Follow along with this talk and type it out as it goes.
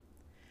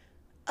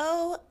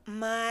Oh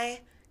my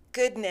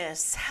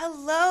goodness.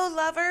 Hello,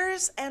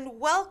 lovers, and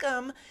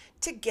welcome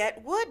to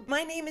Get Wood.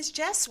 My name is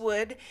Jess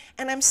Wood,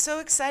 and I'm so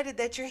excited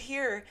that you're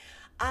here.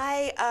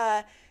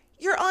 If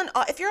you're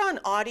on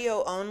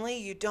audio only,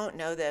 you don't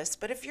know this,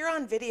 but if you're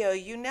on video,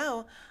 you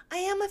know I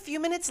am a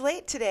few minutes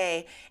late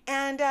today,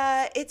 and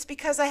it's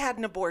because I had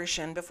an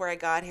abortion before I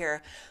got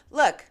here.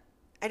 Look,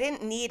 I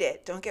didn't need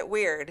it. Don't get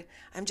weird.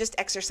 I'm just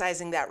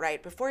exercising that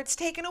right before it's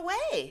taken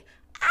away.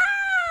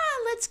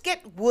 Let's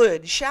get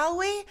wood, shall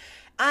we?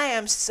 I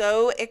am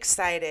so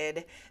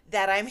excited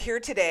that I'm here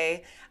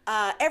today.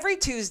 Every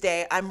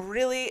Tuesday, I'm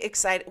really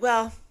excited.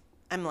 Well,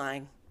 I'm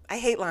lying. I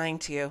hate lying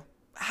to you.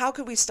 How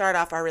could we start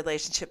off our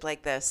relationship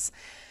like this?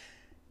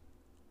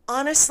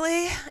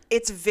 Honestly,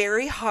 it's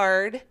very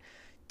hard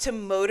to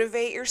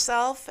motivate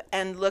yourself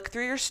and look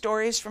through your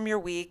stories from your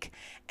week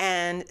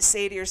and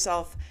say to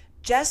yourself,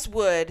 Jess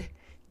Wood,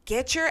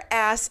 get your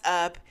ass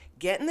up,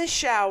 get in the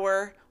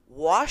shower,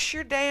 wash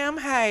your damn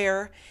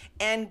hair,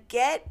 and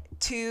get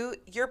to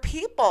your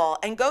people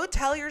and go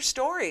tell your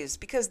stories,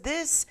 because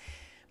this,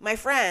 my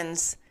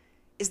friends,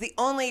 is the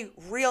only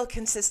real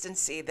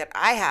consistency that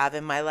I have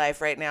in my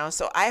life right now.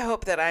 So I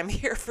hope that I'm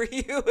here for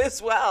you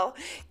as well,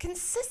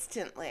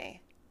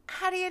 consistently.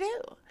 How do you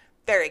do?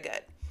 Very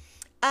good.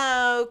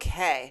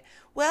 Okay.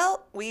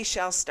 Well, we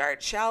shall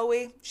start, shall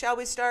we? Shall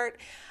we start?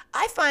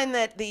 I find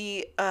that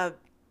the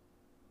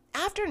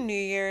after New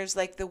Year's,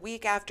 like the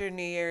week after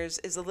New Year's,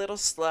 is a little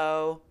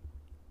slow,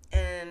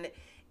 and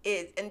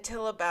it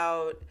until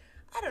about,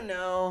 I don't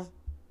know.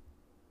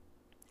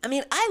 I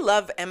mean, I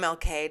love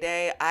MLK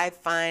Day. I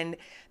find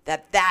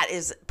that that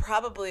is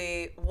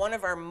probably one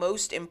of our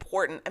most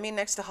important, I mean,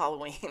 next to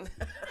Halloween,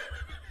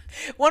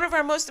 one of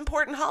our most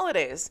important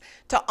holidays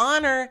to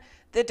honor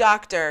the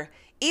doctor,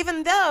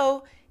 even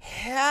though,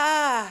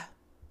 yeah,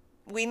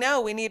 we know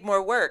we need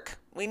more work.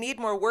 We need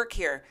more work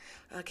here.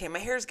 Okay, my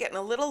hair's getting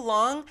a little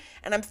long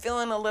and I'm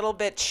feeling a little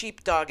bit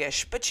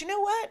sheepdogish. But you know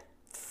what?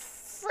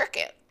 Frick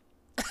it.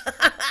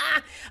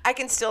 I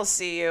can still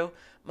see you.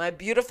 My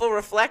beautiful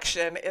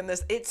reflection in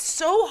this. It's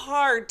so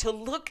hard to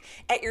look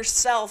at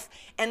yourself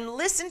and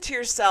listen to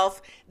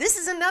yourself. This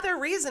is another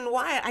reason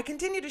why I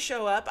continue to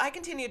show up. I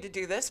continue to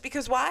do this.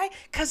 Because why?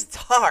 Because it's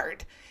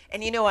hard.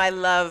 And you know I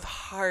love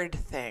hard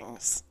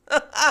things.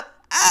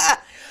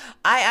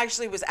 I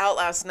actually was out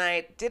last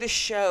night, did a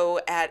show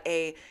at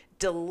a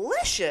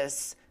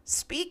delicious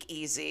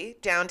speakeasy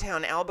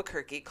downtown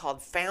Albuquerque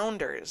called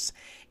Founders.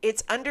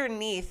 It's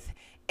underneath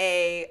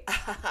a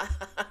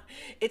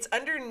it's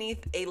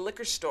underneath a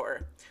liquor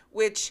store,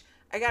 which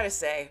I gotta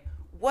say,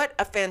 what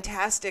a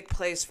fantastic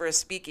place for a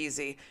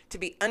speakeasy to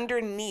be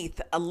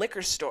underneath a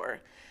liquor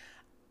store.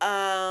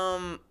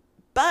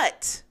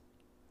 But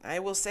I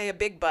will say a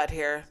big but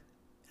here.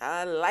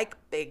 I like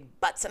big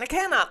butts, and I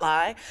cannot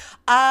lie.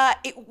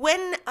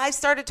 When I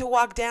started to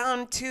walk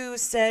down to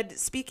said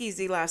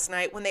speakeasy last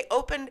night, when they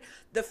opened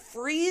the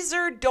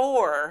freezer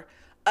door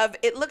of,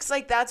 it looks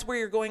like that's where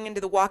you're going into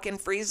the walk-in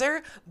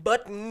freezer,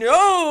 but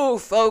no,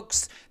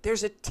 folks,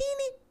 there's a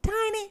teeny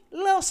tiny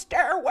little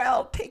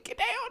stairwell take you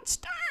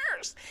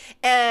downstairs,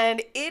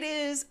 and it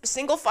is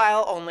single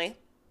file only.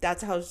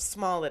 That's how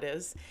small it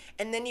is.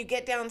 And then you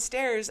get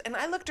downstairs, and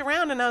I looked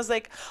around and I was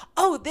like,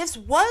 oh, this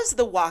was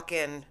the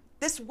walk-in.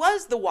 This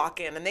was the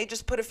walk-in, and they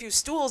just put a few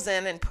stools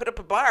in and put up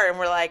a bar, and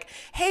we're like,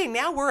 hey,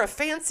 now we're a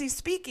fancy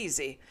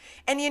speakeasy.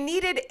 And you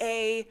needed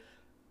a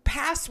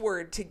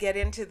password to get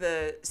into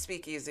the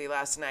speakeasy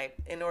last night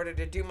in order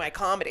to do my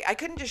comedy. I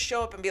couldn't just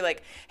show up and be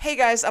like, hey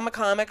guys, I'm a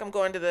comic, I'm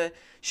going to the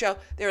show.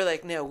 They were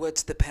like, no,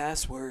 what's the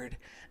password?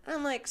 And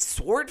I'm like,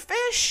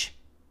 swordfish?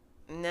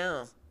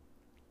 No.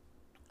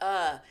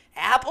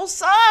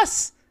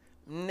 Applesauce?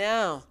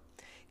 No.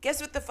 Guess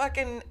what the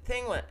fucking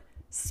thing was?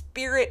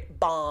 Spirit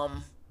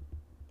bomb.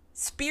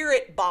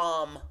 Spirit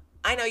bomb.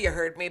 I know you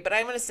heard me, but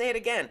I'm going to say it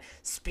again.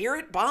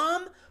 Spirit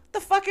bomb? What the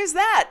fuck is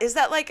that? Is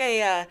that like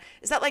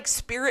is that like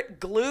spirit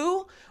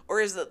glue? Or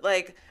is it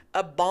like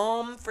a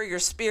balm for your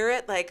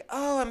spirit? Like,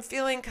 oh, I'm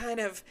feeling kind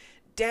of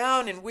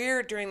down and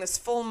weird during this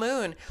full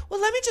moon.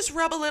 Well, let me just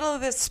rub a little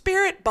of this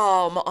spirit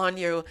balm on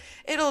you.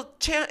 It'll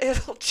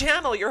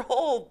channel your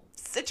whole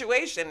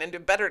situation into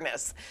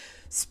betterness.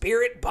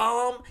 Spirit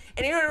bomb.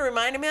 And you know what it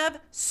reminded me of?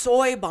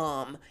 Soy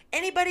bomb.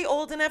 Anybody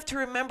old enough to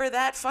remember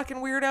that fucking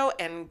weirdo?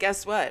 And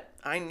guess what?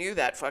 I knew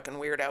that fucking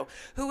weirdo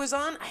who was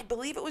on, I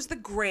believe it was the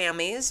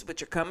Grammys,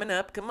 which are coming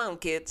up. Come on,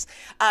 kids.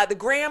 The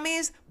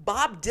Grammys,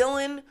 Bob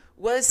Dylan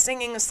was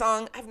singing a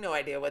song. I have no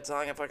idea what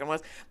song it fucking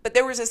was. But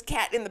there was this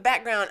cat in the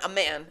background, a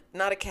man,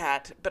 not a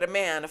cat, but a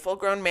man, a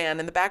full-grown man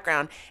in the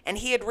background. And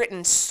he had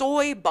written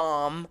soy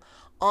bomb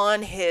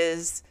on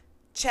his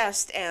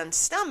chest and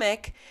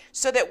stomach,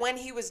 so that when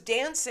he was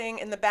dancing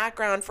in the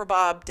background for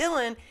Bob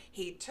Dylan,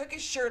 he took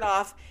his shirt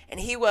off and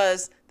he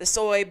was the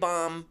soy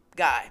bomb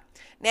guy.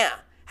 Now,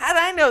 how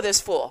did I know this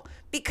fool?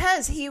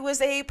 Because he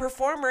was a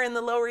performer in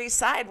the Lower East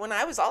Side when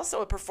I was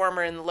also a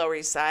performer in the Lower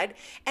East Side.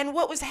 And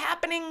what was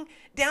happening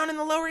down in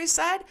the Lower East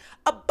Side?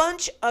 A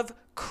bunch of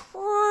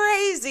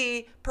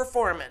crazy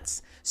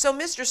performance. So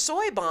Mr.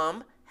 Soy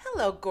Bomb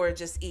Hello,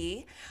 gorgeous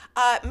E.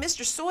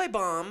 Mr. Soy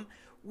Bomb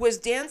was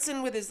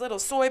dancing with his little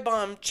soy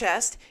bomb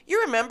chest.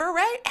 You remember,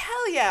 right?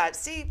 Hell yeah.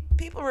 See,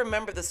 people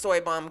remember the soy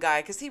bomb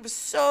guy because it was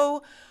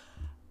so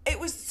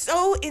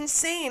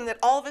insane that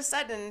all of a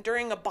sudden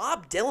during a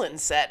Bob Dylan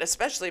set,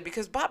 especially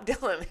because Bob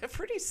Dylan,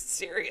 pretty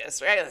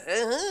serious, right?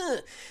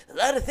 A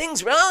lot of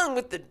things wrong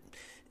with the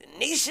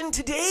nation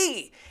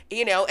today,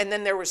 and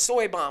then there was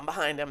Soy Bomb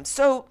behind him.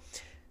 So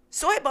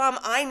Soy Bomb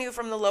I knew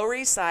from the Lower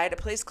East Side, a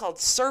place called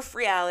Surf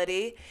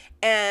Reality,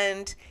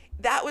 and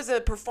that was a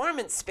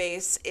performance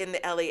space in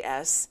the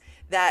LES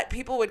that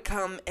people would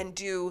come and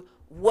do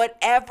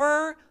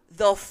whatever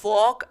the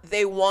fuck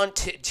they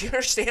wanted. Do you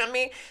understand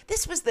me?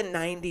 This was the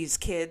 90s,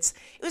 kids.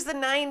 It was the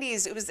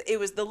 90s. It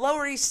was the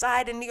Lower East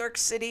Side in New York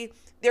City.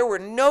 There were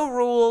no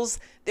rules.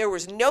 There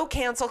was no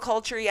cancel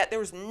culture yet. There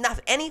was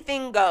nothing.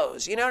 Anything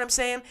goes. You know what I'm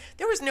saying?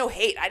 There was no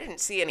hate. I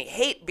didn't see any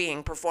hate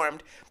being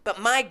performed.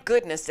 But my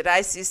goodness, did I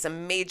see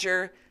some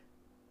major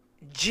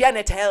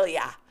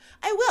genitalia.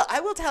 I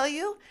will tell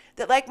you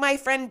that, like my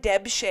friend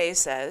Deb Shea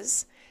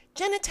says,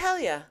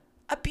 genitalia,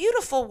 a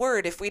beautiful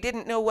word if we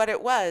didn't know what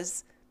it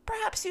was.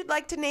 Perhaps you'd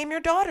like to name your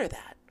daughter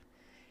that.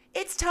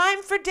 It's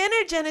time for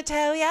dinner,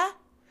 genitalia.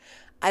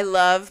 I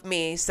love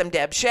me some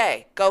Deb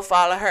Shea. Go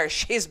follow her.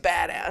 She's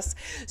badass.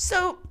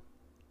 So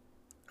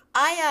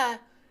I'm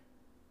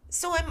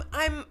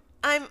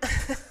I'm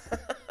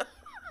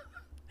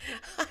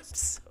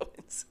so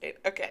insane.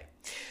 Okay.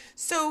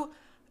 So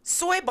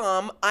Soy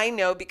Bomb, I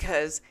know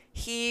because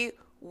he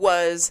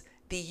was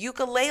the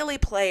ukulele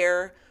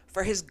player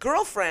for his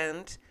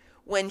girlfriend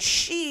when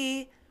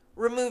she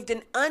removed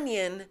an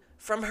onion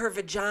from her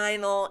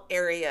vaginal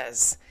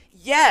areas.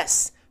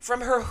 Yes,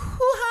 from her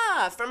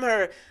hoo-ha, from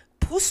her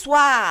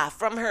poussoir,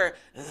 from her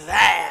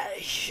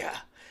vag,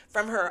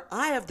 from her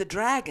Eye of the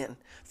Dragon,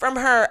 from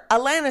her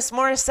Alanis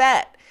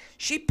Morissette.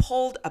 She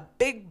pulled a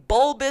big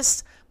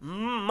bulbous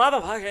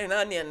motherfucking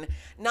onion,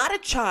 not a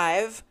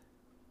chive,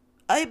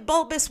 a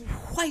bulbous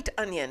white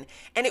onion.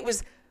 And it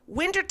was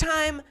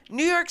wintertime,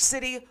 New York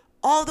City,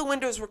 all the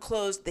windows were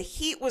closed, the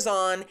heat was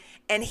on,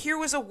 and here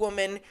was a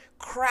woman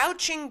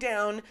crouching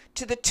down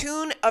to the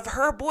tune of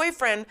her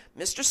boyfriend,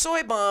 Mr.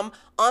 Soy Bomb,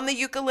 on the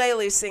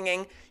ukulele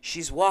singing,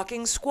 "She's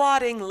walking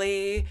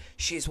squattingly,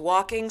 she's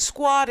walking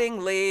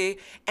squattingly."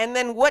 And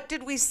then what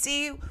did we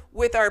see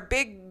with our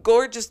big,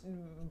 gorgeous,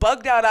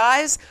 bugged out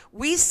eyes?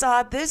 We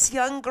saw this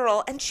young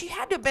girl, and she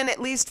had to have been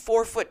at least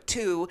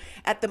 4'2"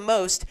 at the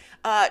most,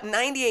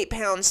 98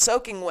 pounds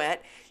soaking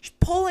wet,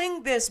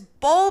 pulling this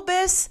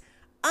bulbous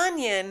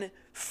onion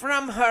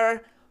from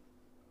her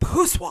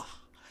poussoir.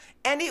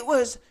 And it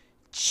was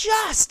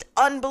just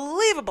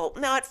unbelievable.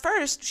 Now, at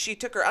first, she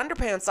took her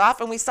underpants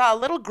off, and we saw a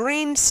little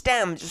green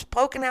stem just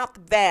poking out the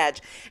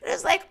vag. And it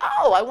was like,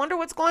 oh, I wonder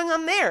what's going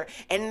on there.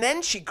 And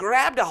then she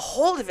grabbed a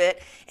hold of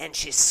it, and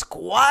she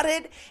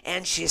squatted,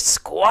 and she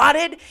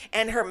squatted,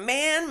 and her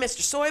man,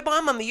 Mr. Soy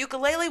Bomb, on the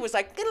ukulele was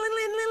like,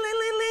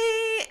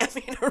 I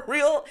mean, a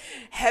real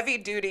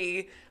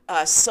heavy-duty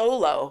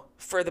solo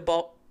for the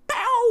ball.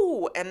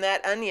 Pow! And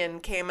that onion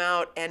came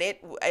out, and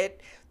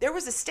there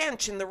was a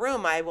stench in the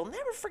room I will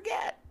never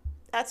forget.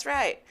 That's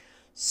right.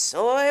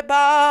 Soy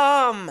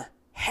Bomb.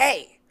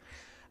 Hey.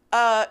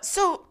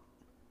 So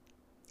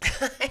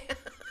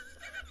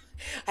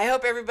I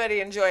hope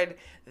everybody enjoyed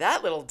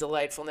that little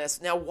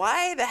delightfulness. Now,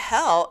 why the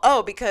hell?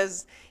 Oh,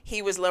 because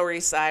he was Lower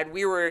East Side.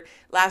 We were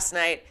last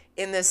night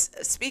in this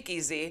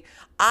speakeasy.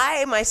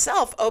 I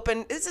myself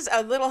opened, this is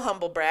a little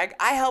humble brag,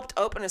 I helped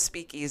open a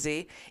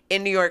speakeasy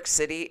in New York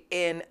City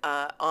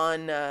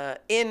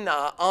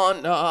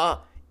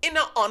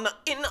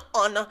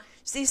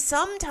See,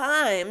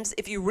 sometimes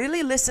if you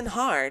really listen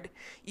hard,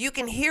 you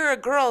can hear a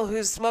girl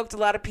who's smoked a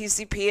lot of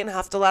PCP and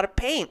huffed a lot of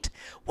paint.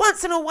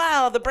 Once in a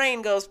while, the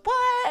brain goes,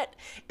 what?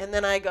 And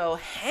then I go,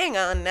 hang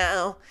on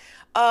now.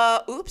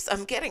 Oops,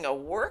 I'm getting a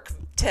work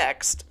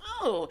text.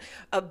 Oh,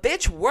 a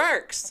bitch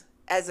works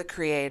as a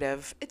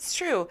creative. It's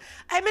true.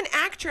 I'm an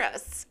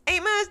actress.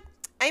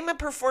 I'm a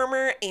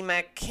performer. I'm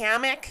a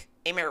comic.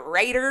 I'm a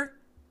writer.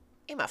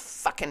 I'm a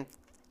fucking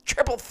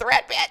triple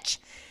threat bitch.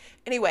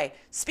 Anyway,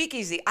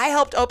 speakeasy. I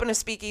helped open a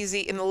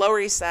speakeasy in the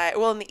Lower East Side,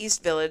 well, in the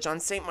East Village on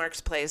St.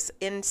 Mark's Place,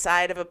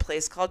 inside of a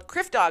place called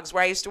Criff Dogs,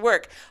 where I used to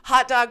work.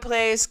 Hot dog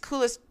place,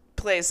 coolest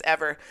place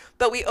ever.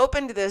 But we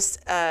opened this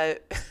a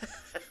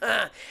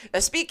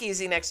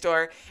speakeasy next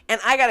door,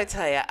 and I gotta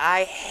tell you,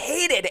 I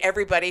hated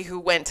everybody who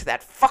went to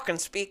that fucking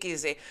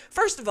speakeasy.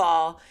 First of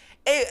all,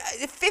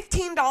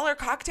 $15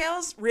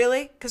 cocktails,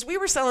 really? Because we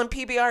were selling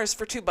PBRs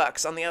for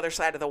 $2 on the other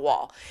side of the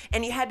wall,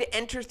 and you had to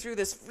enter through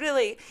this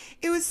really.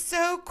 It was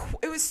so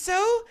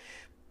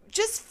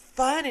just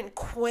fun and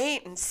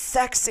quaint and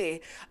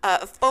sexy.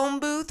 A phone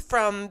booth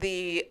from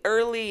the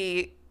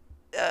early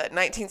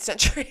 19th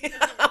century.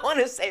 I want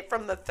to say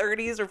from the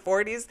 30s or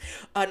 40s,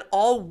 an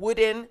all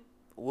wooden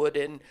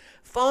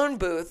phone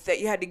booth that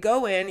you had to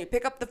go in, you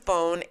pick up the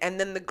phone, and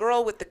then the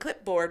girl with the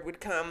clipboard would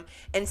come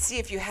and see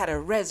if you had a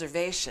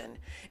reservation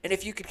and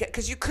if you could get,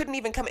 because you couldn't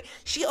even come in.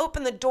 She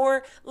opened the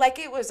door like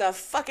it was a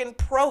fucking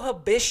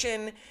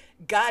prohibition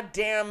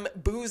goddamn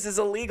booze is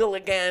illegal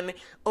again,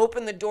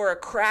 opened the door a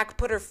crack,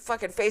 put her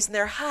fucking face in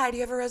there. Hi, do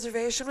you have a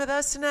reservation with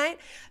us tonight?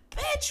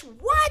 Bitch,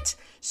 what?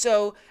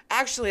 So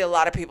actually a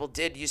lot of people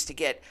did used to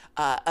get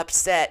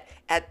upset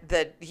at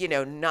the,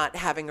 not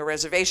having a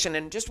reservation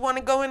and just want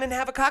to go in and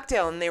have a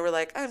cocktail. And they were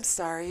like, I'm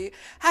sorry,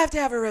 I have to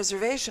have a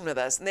reservation with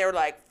us. And they were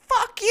like,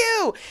 fuck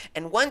you.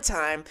 And one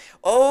time,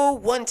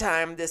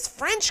 this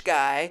French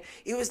guy,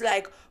 he was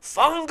like,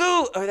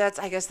 fangu, or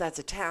I guess that's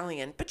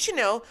Italian, but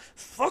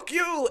fuck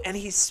you. And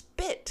he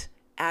spit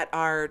at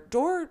our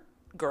door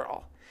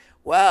girl.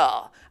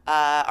 Well,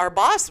 our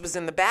boss was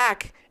in the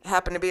back,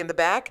 happened to be in the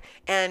back,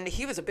 and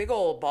he was a big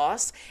old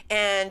boss.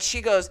 And she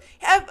goes,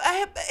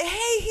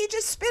 hey, he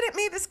just spit at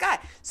me, this guy.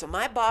 So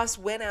my boss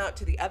went out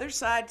to the other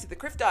side, to the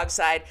Criff Dog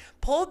side,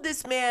 pulled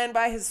this man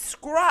by his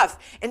scruff,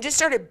 and just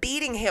started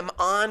beating him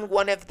on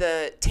one of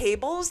the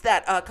tables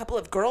that a couple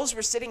of girls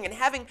were sitting and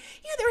having,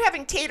 they were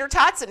having tater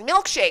tots and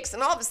milkshakes.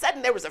 And all of a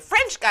sudden there was a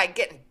French guy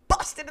getting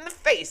busted in the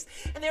face.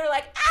 And they were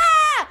like,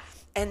 ah!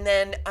 And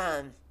then,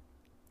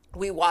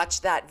 we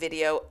watched that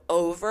video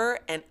over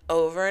and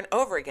over and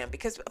over again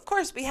because, of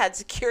course, we had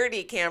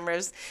security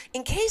cameras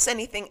in case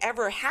anything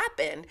ever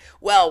happened.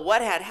 Well,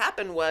 what had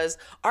happened was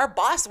our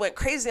boss went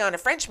crazy on a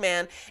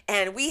Frenchman,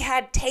 and we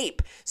had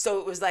tape. So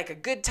it was like a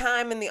good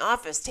time in the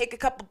office. Take a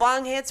couple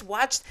bong hits,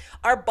 watch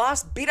our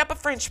boss beat up a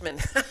Frenchman.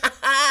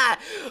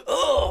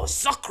 Oh,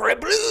 sacre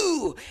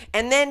bleu!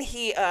 And then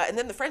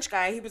the French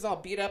guy, he was all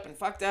beat up and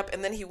fucked up,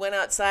 and then he went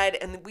outside,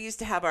 and we used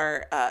to have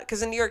our,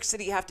 because in New York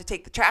City, you have to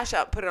take the trash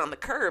out and put it on the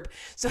curb.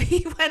 So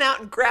he went out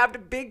and grabbed a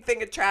big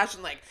thing of trash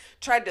and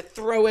tried to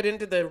throw it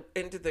into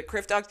the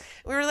Criff Dogs.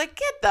 We were like,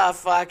 get the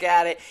fuck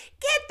out of it.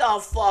 Get the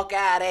fuck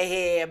out of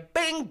here.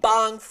 Bing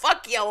bong,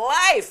 fuck your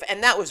life.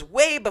 And that was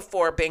way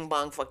before bing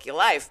bong, fuck your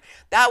life.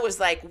 That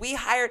was like,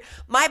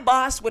 my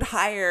boss would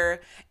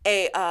hire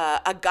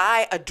a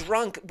guy, a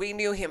drunk. We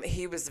knew him.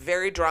 He was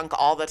very drunk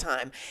all the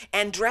time,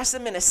 and dress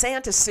him in a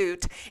Santa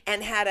suit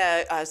and had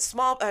a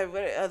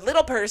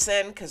little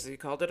person, because he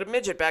called it a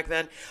midget back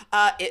then,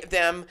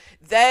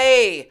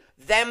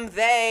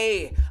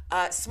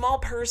 small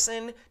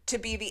person to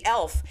be the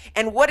elf.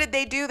 And what did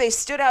they do? They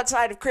stood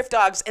outside of Criff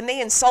Dogs and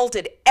they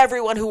insulted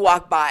everyone who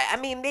walked by. I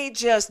mean, they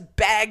just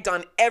bagged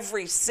on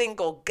every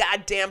single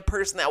goddamn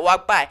person that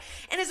walked by.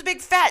 And it's a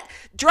big fat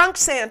drunk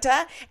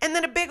Santa, and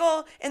then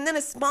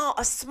a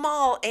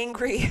small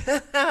angry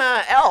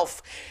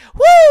elf.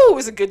 Woo! It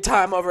was a good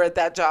time over at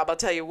that job, I'll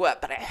tell you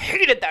what. But I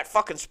hated that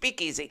fucking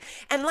speakeasy.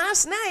 And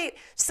last night,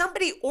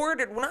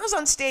 when I was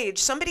on stage,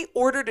 somebody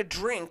ordered a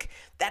drink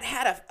that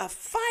had a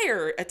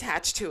fire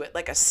attached to it,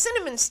 like a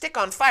cinnamon stick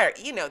on fire.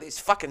 These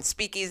fucking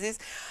speakeasies.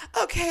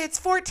 Okay, it's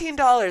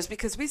 $14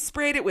 because we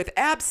sprayed it with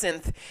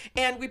absinthe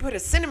and we put a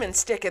cinnamon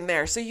stick in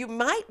there, so you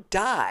might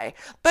die,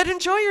 but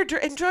enjoy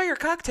your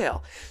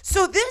cocktail.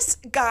 So this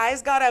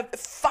guy's got a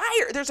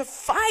fire. There's a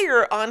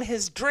fire on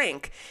his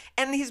drink,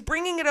 and he's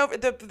bringing it over.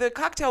 The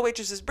cocktail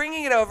waitress is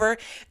bringing it over.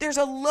 There's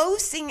a low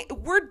sing.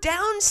 We're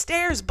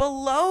downstairs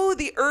below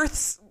the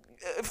Earth's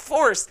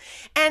force,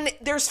 and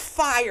there's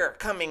fire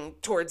coming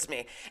towards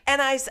me,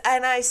 and I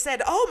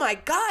said, oh my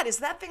God, is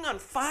that thing on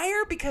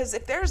fire? Because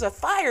if there's a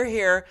fire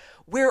here,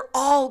 we're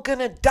all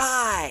gonna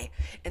die.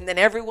 And then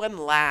everyone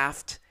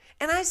laughed,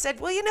 and I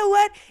said, well, you know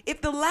what, if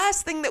the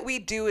last thing that we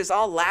do is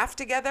all laugh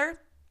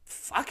together,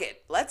 fuck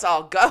it, let's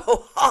all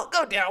go. I'll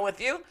go down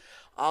with you.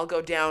 I'll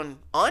go down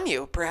on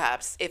you,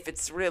 perhaps, if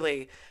it's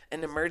really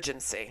an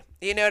emergency.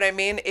 You know what I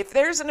mean? If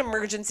there's an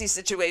emergency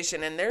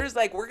situation and there's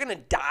we're gonna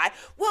die,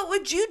 what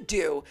would you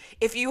do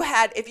if you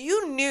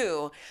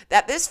knew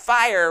that this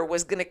fire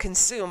was gonna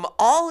consume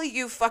all of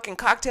you fucking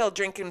cocktail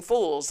drinking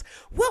fools?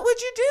 What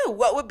would you do?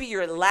 What would be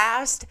your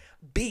last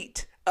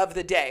beat of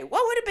the day?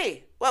 What would it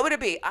be? What would it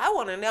be? I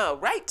want to know.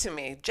 Write to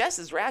me,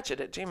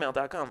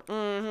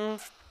 jessisratchet@gmail.com.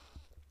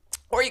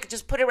 Or you could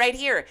just put it right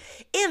here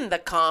in the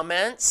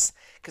comments,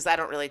 because I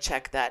don't really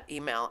check that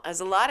email, as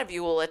a lot of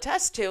you will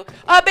attest to.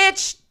 A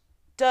bitch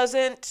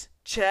doesn't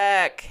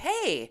check.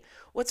 Hey,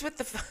 what's with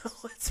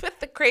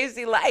the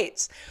crazy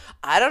lights?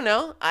 I don't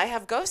know. I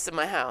have ghosts in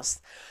my house.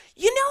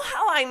 You know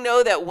how I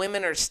know that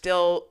women are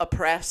still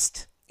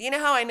oppressed? You know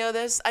how I know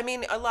this? I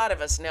mean, a lot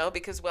of us know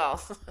because,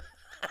 well,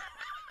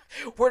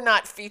 we're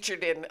not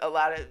featured in a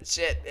lot of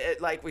shit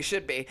like we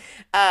should be,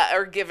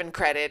 or given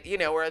credit,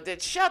 where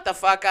shut the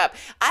fuck up.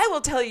 I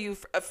will tell you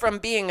from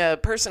being a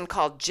person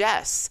called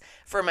Jess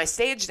for my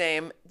stage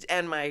name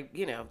and my,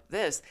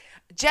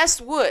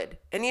 Jess Wood.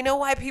 And you know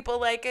why people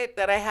like it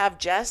that I have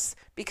Jess?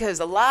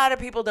 Because a lot of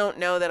people don't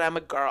know that I'm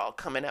a girl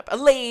coming up. A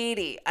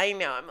lady. I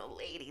know I'm a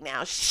lady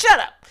now. Shut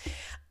up.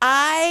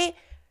 I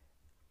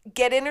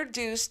get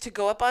introduced to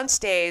go up on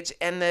stage,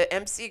 and the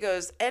MC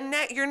goes, and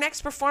your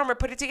next performer,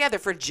 put it together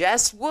for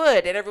Jess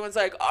Wood. And everyone's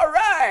like, all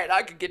right,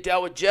 I could get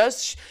down with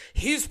Jess.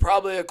 He's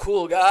probably a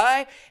cool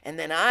guy. And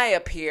then I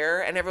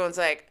appear, and everyone's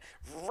like,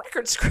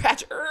 record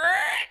scratch.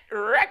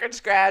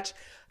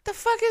 the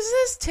fuck is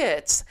this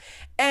tits?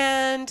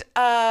 And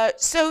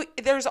so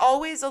there's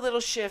always a little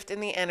shift in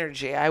the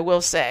energy. I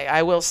will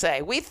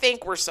say. We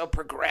think we're so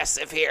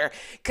progressive here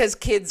because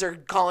kids are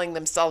calling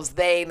themselves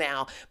they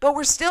now, but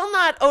we're still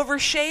not over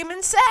shame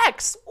and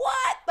sex.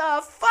 What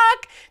the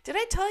fuck? Did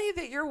I tell you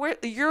that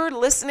you're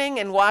listening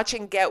and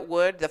watching Get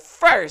Wood, the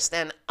first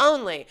and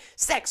only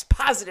sex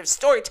positive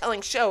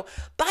storytelling show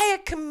by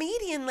a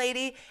comedian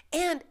lady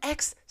and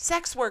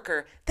ex-sex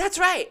worker? That's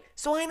right.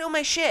 So I know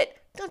my shit.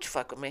 Don't you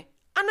fuck with me.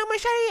 I know my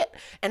shit.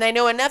 And I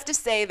know enough to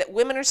say that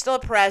women are still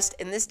oppressed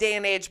in this day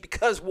and age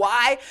because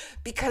why?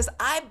 Because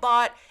I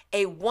bought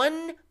a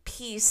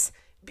one-piece,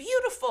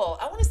 beautiful,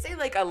 I want to say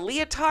like a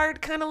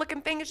leotard kind of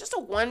looking thing. It's just a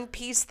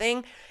one-piece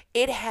thing.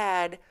 It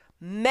had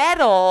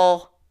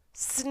metal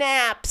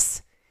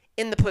snaps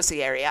in the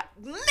pussy area.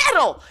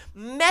 Metal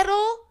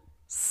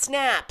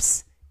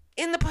snaps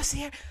in the pussy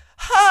area.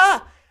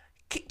 Ha!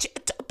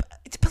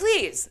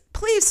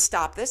 Please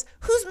stop this.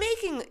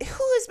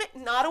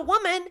 Not a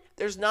woman.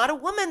 There's not a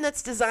woman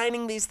that's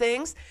designing these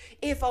things.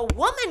 If a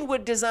woman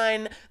would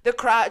design the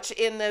crotch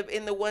in the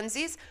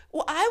onesies,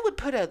 well, I would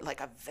put a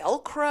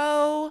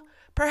Velcro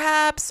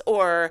perhaps,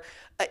 or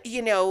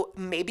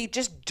maybe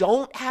just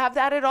don't have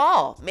that at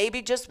all.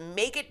 Maybe just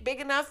make it big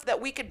enough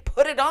that we could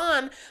put it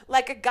on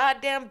like a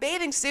goddamn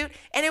bathing suit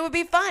and it would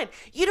be fine.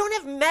 You don't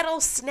have metal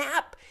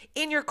snap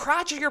in your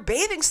crotch of your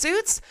bathing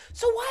suits,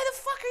 so why the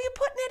fuck are you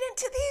putting it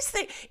into these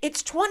things?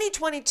 It's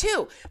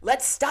 2022.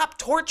 Let's stop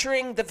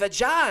torturing the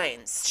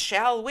vagines,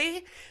 shall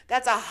we?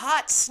 That's a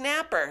hot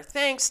snapper.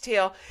 Thanks,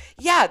 Teal.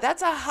 Yeah,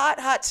 that's a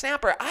hot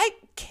snapper. I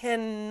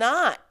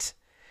cannot.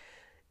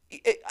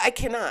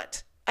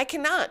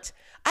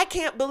 I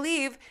can't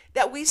believe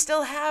that we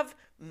still have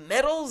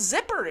metal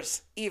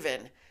zippers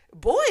even.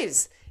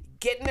 Boys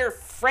getting their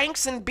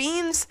Franks and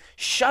beans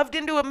shoved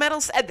into a metal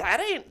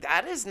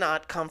that is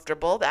not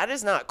comfortable. That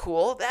is not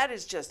cool. That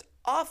is just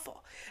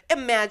awful.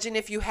 Imagine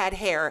if you had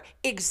hair.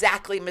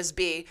 Exactly, Ms.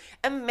 B.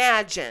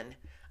 Imagine.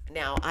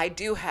 Now, I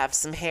do have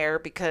some hair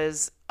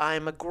because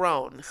I'm a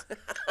grown.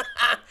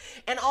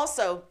 And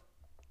also,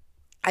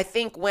 I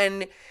think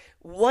when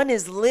one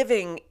is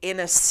living in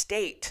a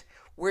state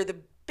where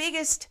the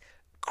biggest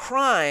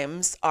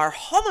crimes are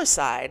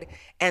homicide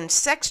and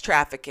sex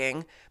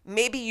trafficking,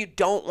 maybe you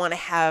don't want to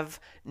have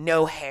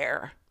no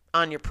hair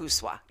on your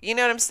poussoir. You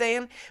know what I'm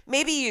saying?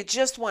 Maybe you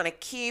just want to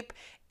keep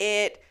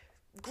it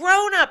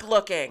grown up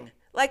looking.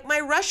 Like my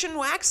Russian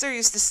waxer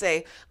used to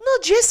say, no,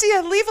 Jesse,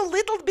 I leave a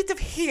little bit of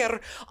hair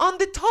on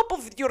the top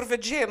of your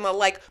vagina,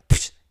 like,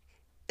 psh,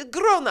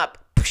 grown up.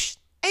 Psh,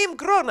 I am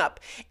grown up.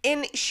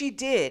 And she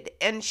did.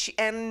 And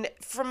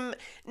from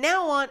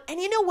now on, and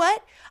you know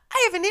what?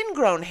 I have an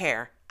ingrown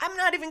hair. I'm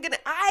not even going to,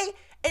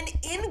 an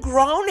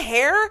ingrown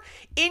hair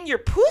in your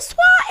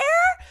poussoir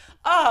hair?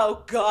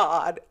 Oh,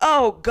 God.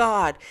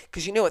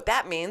 Because you know what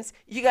that means.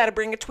 You got to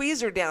bring a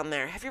tweezer down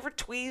there. Have you ever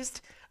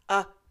tweezed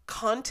a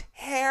cunt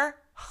hair?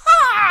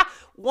 Ha!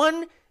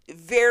 One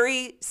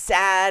very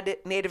sad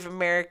Native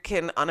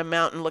American on a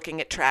mountain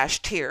looking at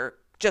trash tear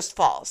just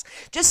falls.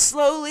 Just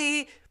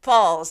slowly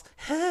falls.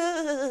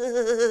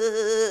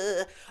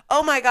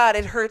 Oh, my God.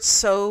 It hurts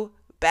so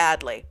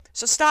badly.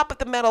 So stop with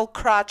the metal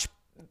crotch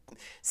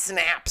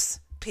snaps,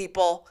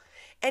 people.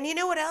 And you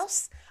know what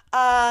else?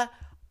 I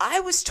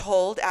was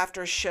told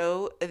after a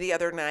show the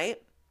other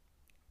night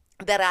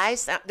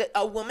that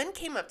a woman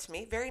came up to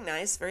me, very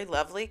nice, very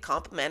lovely,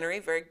 complimentary,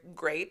 very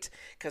great,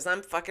 because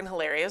I'm fucking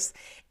hilarious.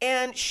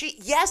 And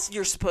yes,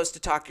 you're supposed to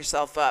talk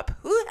yourself up.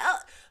 Who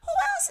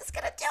else is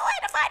going to do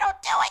it if I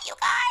don't do it, you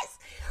guys?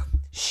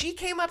 She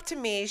came up to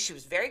me, she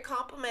was very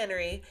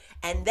complimentary,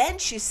 and then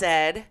she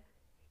said,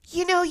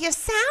 you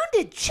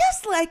sounded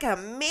just like a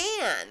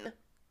man.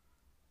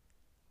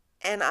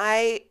 And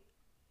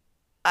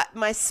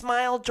my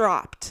smile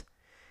dropped.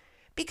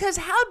 Because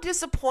how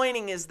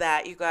disappointing is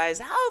that, you guys?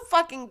 How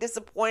fucking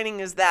disappointing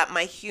is that,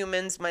 my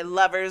humans, my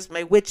lovers,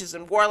 my witches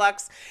and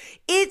warlocks?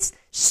 It's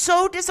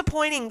so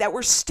disappointing that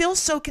we're still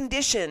so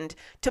conditioned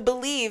to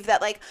believe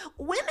that, like,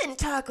 women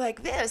talk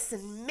like this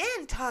and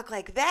men talk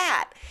like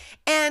that.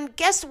 And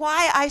guess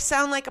why I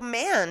sound like a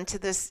man to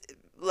this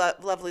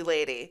lovely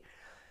lady?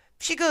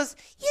 She goes,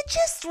 you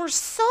just were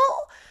so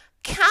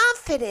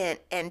confident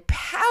and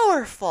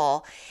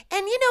powerful.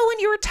 And when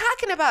you were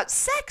talking about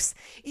sex,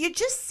 you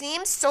just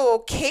seemed so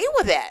okay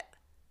with it.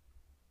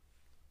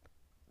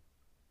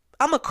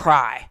 I'm a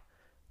cry.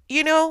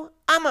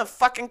 I'm a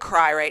fucking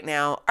cry right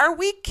now. Are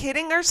we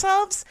kidding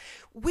ourselves?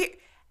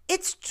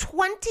 It's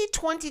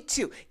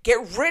 2022.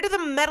 Get rid of the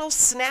metal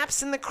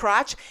snaps in the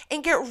crotch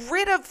and get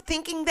rid of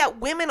thinking that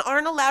women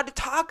aren't allowed to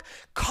talk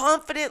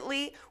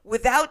confidently,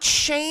 without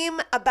shame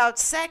about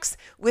sex,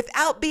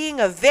 without being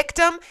a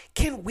victim.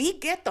 Can we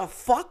get the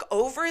fuck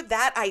over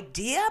that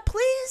idea,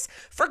 please?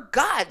 For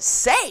God's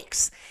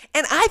sakes.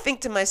 And I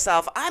think to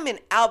myself, I'm in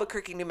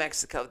Albuquerque, New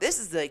Mexico. This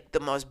is like the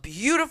most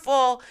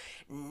beautiful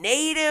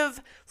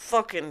native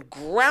fucking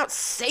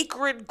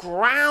sacred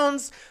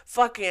grounds,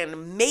 fucking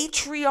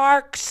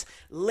matriarchs,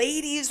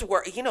 ladies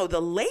were,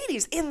 the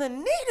ladies in the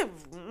native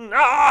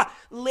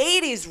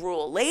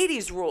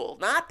ladies rule,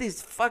 not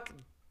these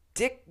fucking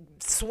dick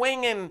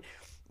swinging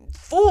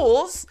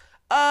fools.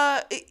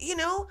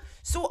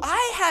 So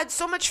I had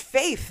so much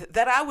faith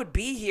that I would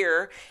be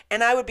here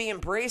and I would be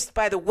embraced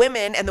by the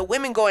women, and the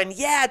women going,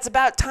 yeah, it's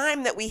about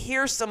time that we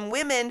hear some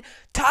women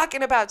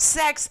talking about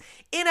sex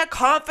in a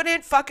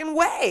confident fucking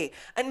way.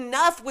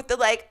 Enough with the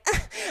like,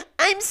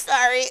 I'm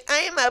sorry, I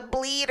am a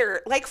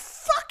bleeder. Like,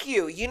 fuck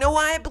you. You know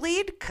why I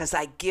bleed? Because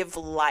I give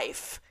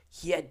life.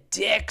 You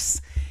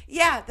dicks.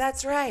 Yeah,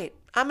 that's right.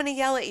 I'm going to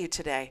yell at you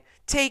today.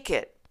 Take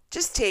it.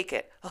 Just take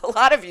it. A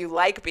lot of you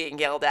like being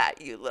yelled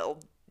at, you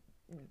little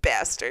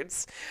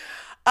bastards.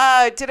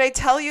 Did I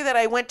tell you that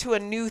I went to a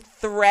new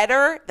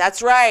threader?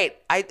 That's right.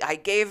 I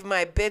gave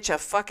my bitch a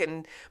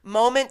fucking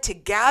moment to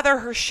gather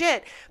her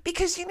shit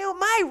because,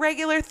 my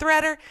regular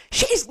threader,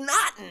 she's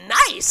not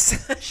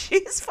nice.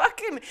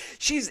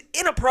 She's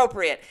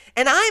inappropriate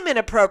and I'm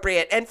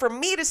inappropriate. And for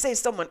me to say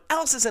someone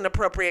else is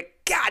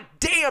inappropriate, god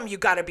damn, you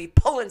gotta be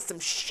pulling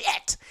some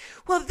shit.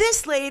 Well,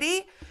 this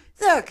lady,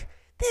 look,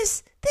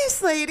 this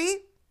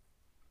lady,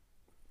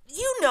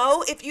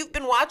 if you've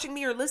been watching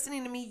me or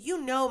listening to me,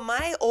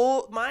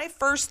 my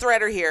first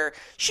threader here,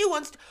 she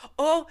wants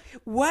to,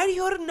 why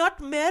you're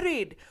not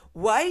married?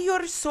 Why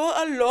you're so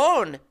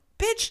alone?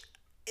 Bitch,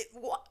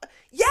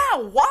 yeah,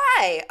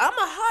 why? I'm a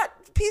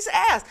hot piece of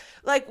ass.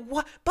 Like,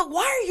 what? But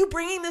why are you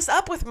bringing this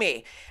up with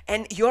me?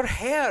 And your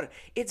hair,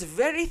 it's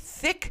very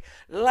thick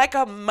like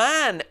a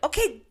man.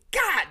 Okay,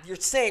 God, you're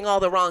saying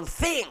all the wrong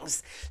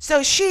things.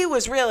 So she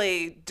was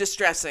really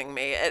distressing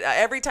me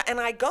every time. And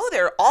I go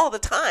there all the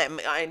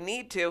time. I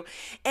need to.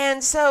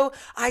 And so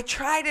I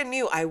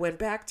went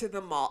back to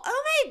the mall.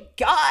 Oh my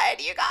God,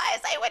 you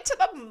guys, I went to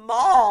the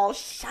mall.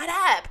 Shut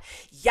up.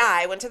 Yeah,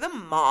 I went to the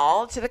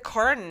mall, to the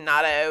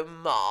Coronado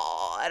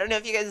Mall. I don't know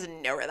if you guys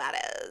know where that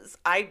is.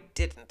 I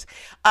didn't.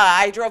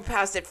 I drove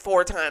past it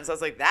 4 times. I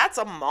was like, that's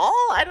a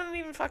mall? I don't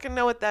even fucking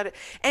know what that is.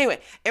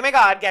 Anyway, oh my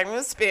God, gave me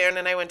a spoon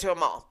and I went to a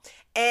mall.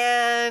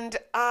 And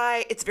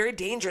it's very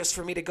dangerous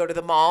for me to go to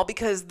the mall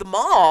because the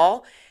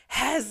mall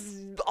has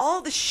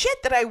all the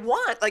shit that I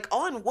want, like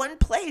all in one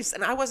place.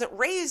 And I wasn't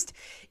raised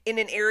in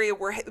an area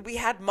where we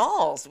had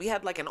malls. We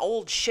had like an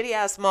old shitty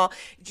ass mall.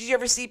 Did you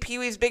ever see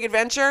Pee-wee's Big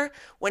Adventure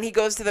when he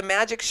goes to the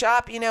magic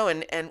shop,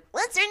 and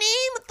what's your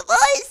name with the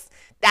voice?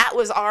 That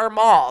was our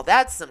mall.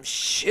 That's some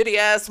shitty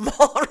ass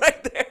mall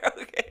right there.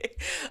 Okay.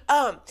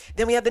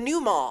 Then we have the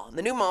new mall.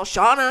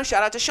 Shauna,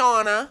 shout out to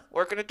Shauna,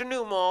 working at the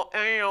new mall.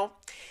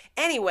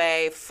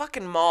 Anyway,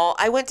 fucking mall.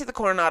 I went to the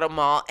Coronado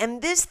Mall,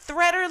 and this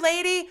threader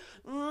lady,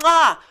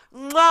 mwah,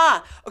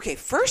 mwah. Okay,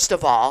 first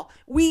of all,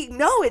 we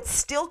know it's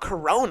still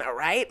Corona,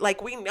 right?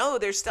 Like, we know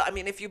there's still,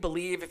 if you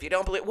believe, if you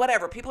don't believe,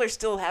 whatever. People are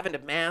still having to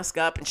mask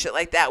up and shit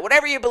like that.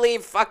 Whatever you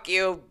believe, fuck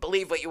you.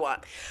 Believe what you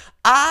want.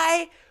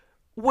 I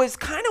was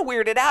kind of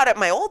weirded out at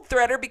my old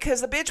threader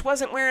because the bitch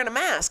wasn't wearing a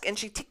mask, and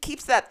she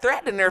keeps that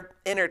thread in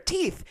her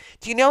teeth.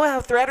 Do you know how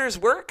threaders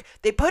work?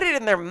 They put it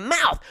in their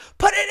mouth.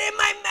 Put it in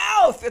my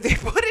mouth. They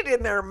put it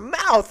in their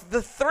mouth,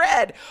 the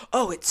thread.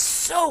 Oh, it's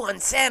so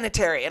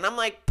unsanitary. And I'm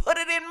like, put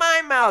it in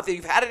my mouth. If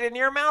you've had it in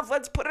your mouth,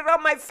 let's put it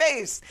on my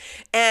face.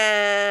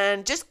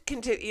 And just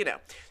continue,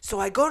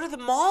 So I go to the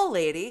mall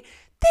lady.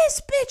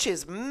 This bitch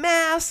is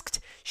masked.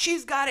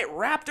 She's got it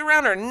wrapped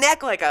around her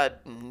neck like a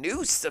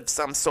noose of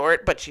some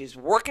sort, but she's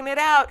working it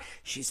out.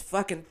 She's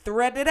fucking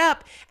threaded it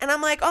up. And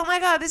I'm like, oh my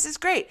God, this is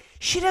great.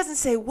 She doesn't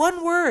say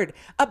one word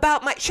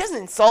about she doesn't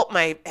insult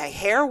my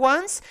hair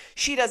once.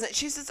 She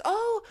says,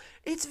 oh,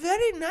 it's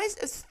very nice.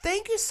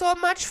 Thank you so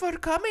much for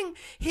coming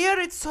here.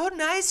 It's so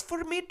nice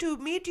for me to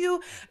meet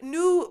you,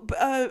 new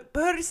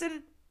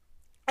person.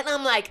 And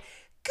I'm like,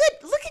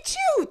 good, look at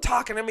you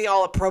talking to me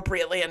all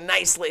appropriately and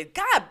nicely.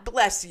 God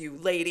bless you,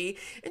 lady.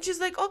 And she's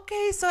like,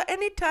 okay, so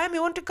anytime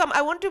you want to come,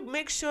 I want to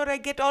make sure I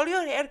get all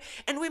your hair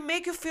and we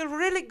make you feel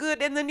really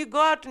good and then you go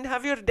out and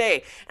have your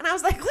day. And I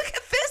was like, look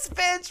at this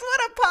bitch.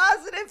 What a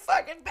positive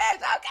fucking bitch.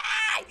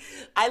 Okay,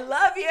 I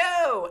love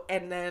you.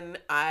 And then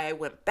I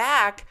went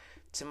back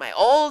to my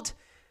old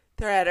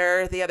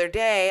threader the other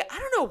day. I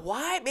don't know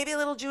why. Maybe a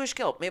little Jewish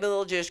guilt. I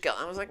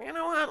was like, you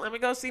know what? Let me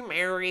go see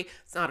Mary.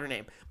 It's not her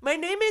name. My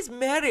name is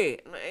Mary.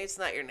 It's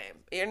not your name.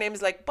 Your name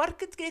is like,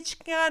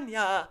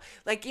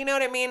 like, you know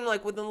what I mean?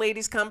 Like when the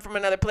ladies come from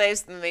another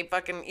place and they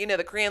fucking,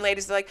 the Korean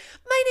ladies are like,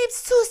 my name's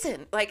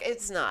Susan. Like,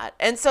 it's not.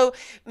 And so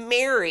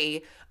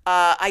Mary,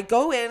 I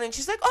go in and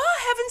she's like, oh,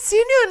 I haven't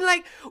seen you in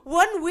like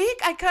 1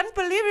 week. I can't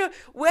believe you.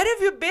 Where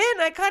have you been?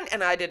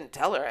 And I didn't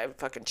tell her. I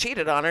fucking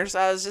cheated on her. So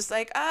I was just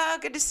like,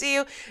 good to see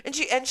you. And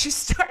she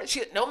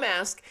no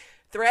mask,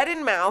 thread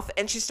in mouth,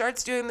 and she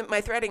starts doing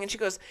my threading and she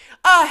goes,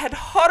 I had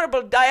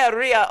horrible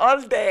diarrhea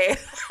all day.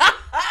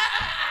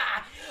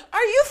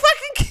 Are you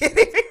fucking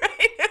kidding me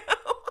right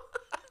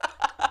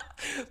now?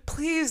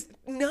 Please,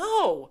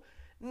 no.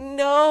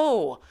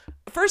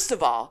 First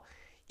of all,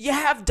 you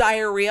have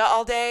diarrhea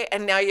all day,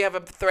 and now you have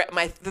a thread.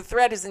 The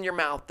thread is in your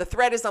mouth. The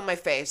thread is on my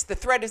face. The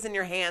thread is in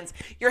your hands.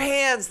 Your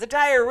hands, the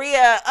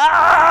diarrhea.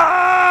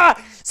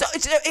 So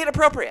it's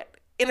inappropriate.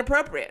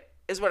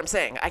 is what I'm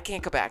saying. I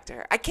can't go back to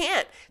her. I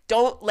can't.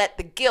 Don't let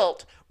the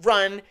guilt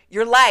run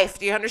your life.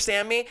 Do you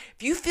understand me?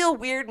 If you feel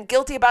weird and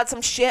guilty about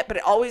some shit, but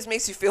it always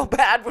makes you feel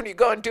bad when you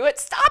go and do it,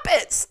 stop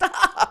it.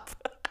 Stop.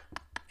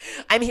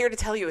 I'm here to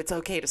tell you it's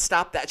okay to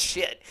stop that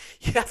shit.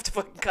 You have to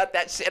fucking cut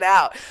that shit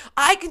out.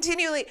 I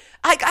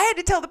had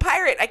to tell the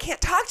pirate, I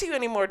can't talk to you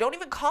anymore. Don't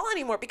even call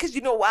anymore, because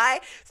you know why?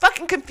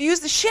 Fucking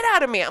confused the shit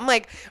out of me. I'm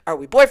like, are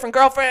we boyfriend,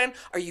 girlfriend?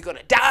 Are you going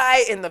to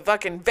die in the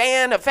fucking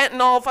van of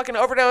fentanyl fucking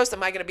overdose?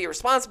 Am I going to be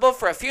responsible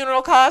for a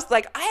funeral cost?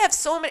 Like, I have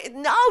so many.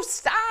 No,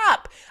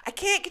 stop. I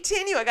can't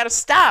continue. I got to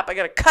stop. I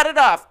got to cut it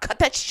off. Cut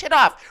that shit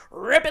off.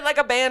 Rip it like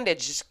a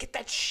bandage. Just get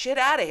that shit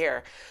out of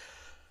here.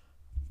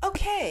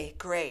 Okay,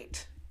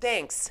 great.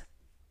 Thanks.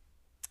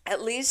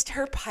 At least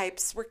her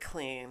pipes were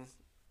clean.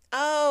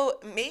 Oh,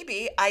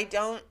 maybe. I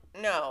don't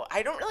know.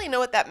 I don't really know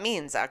what that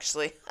means,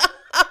 actually.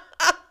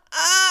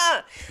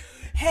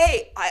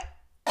 Hey,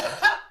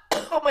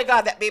 oh my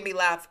God, that made me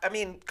laugh. I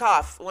mean,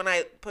 cough when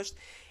I pushed.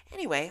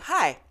 Anyway,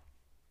 hi.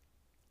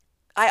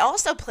 I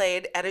also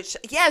played at a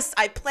yes,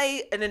 I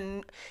play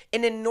an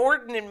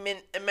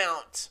inordinate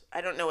amount.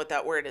 I don't know what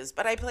that word is,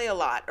 but I play a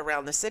lot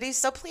around the city.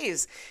 So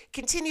please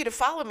continue to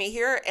follow me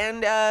here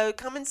and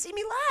come and see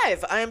me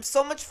live. I am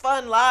so much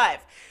fun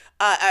live.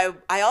 I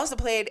also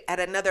played at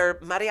another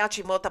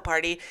mariachi mota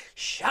party.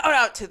 Shout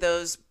out to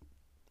those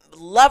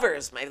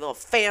lovers, my little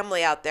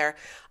family out there.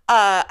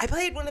 I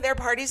played one of their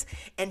parties,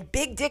 and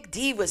Big Dick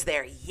D was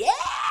there. Yeah,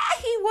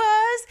 he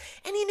was.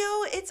 And, you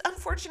know, it's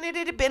unfortunate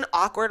it had been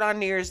awkward on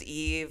New Year's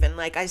Eve. And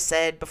like I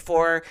said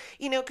before,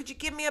 you know, could you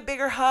give me a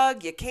bigger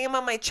hug? You came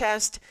on my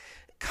chest.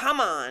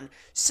 Come on.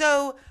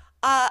 So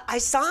I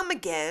saw him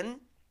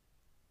again.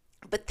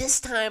 But this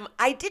time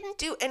I didn't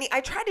do any,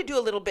 I tried to do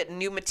a little bit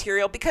new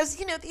material because,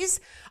 you know,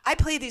 I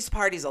play these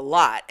parties a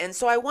lot. And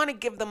so I want to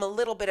give them a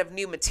little bit of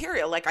new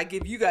material. Like I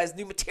give you guys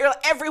new material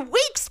every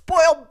week,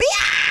 spoiled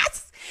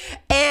bitch.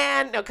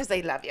 And no, because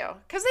they love you.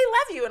 Because they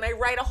love you. And I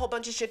write a whole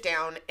bunch of shit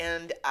down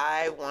and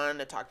I want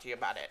to talk to you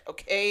about it.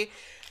 Okay.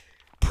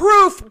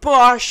 Proof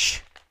Bosch.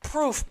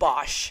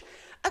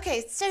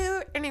 Okay,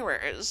 so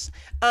anyways,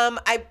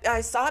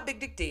 I saw Big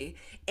Dick D,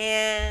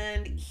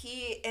 and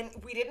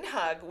we didn't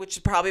hug, which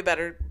is probably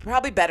better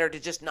to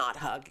just not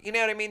hug. You know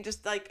what I mean?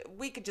 Just like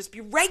we could just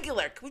be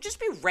regular. Can we just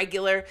be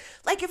regular?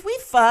 Like if we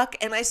fuck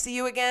and I see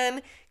you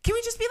again, can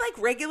we just be like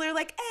regular?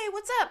 Like, hey,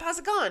 what's up? How's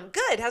it going?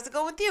 Good. How's it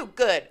going with you?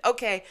 Good.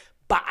 Okay.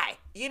 Bye.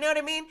 You know what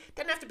I mean?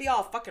 Doesn't have to be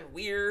all fucking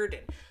weird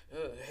and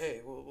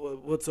hey,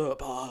 what's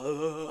up?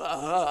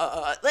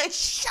 Like,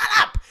 shut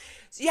up.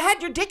 So you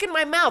had your dick in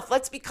my mouth.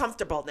 Let's be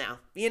comfortable now.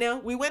 You know,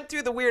 we went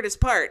through the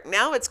weirdest part.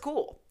 Now it's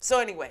cool. So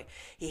anyway,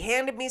 he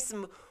handed me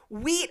some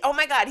weed. Oh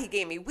my God, he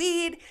gave me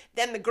weed.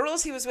 Then the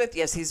girls he was with,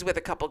 yes, he's with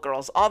a couple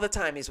girls. All the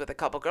time he's with a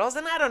couple girls.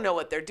 And I don't know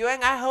what they're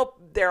doing. I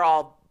hope they're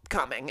all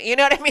coming. You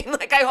know what I mean?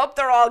 Like, I hope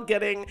they're all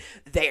getting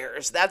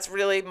theirs. That's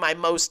really my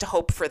most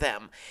hope for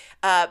them.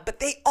 But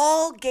they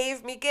all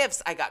gave me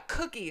gifts. I got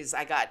cookies.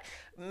 I got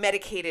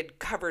medicated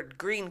covered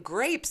green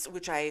grapes,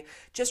 which I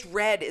just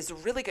read is a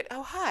really good,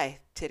 oh, hi,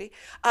 titty,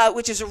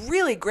 which is a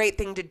really great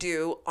thing to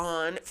do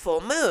on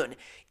full moon.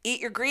 Eat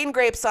your green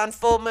grapes on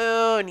full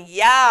moon.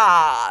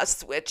 Yeah,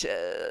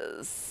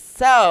 switches.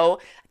 So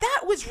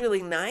that was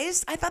really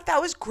nice. I thought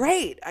that was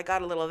great. I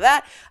got a little of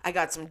that. I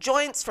got some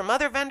joints from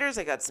other vendors.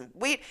 I got some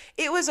weed.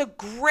 It was a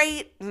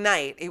great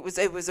night. It was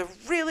a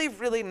really,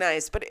 really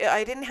nice, but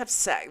I didn't have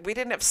sex. We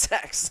didn't have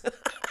sex.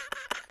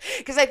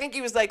 Because I think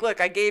he was like,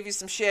 look, I gave you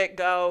some shit.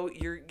 Go.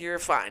 You're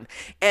fine.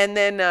 And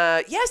then,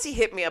 yes, he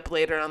hit me up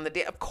later on the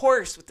day. Of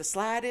course, with the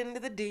slide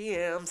into the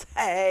DMs.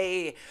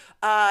 Hey.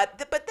 But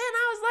then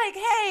I was like,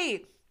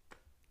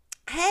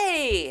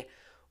 hey,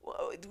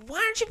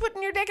 why aren't you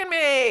putting your dick in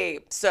me?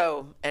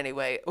 So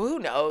anyway, who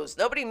knows?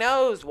 Nobody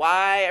knows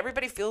why.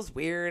 Everybody feels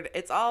weird.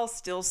 It's all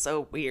still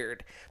so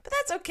weird. But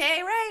that's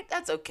okay, right?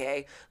 That's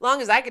okay.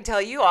 Long as I can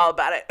tell you all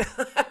about it.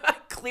 I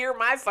clear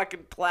my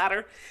fucking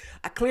platter.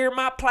 I clear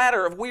my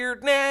platter of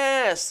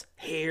weirdness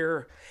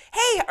here.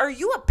 Hey, are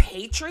you a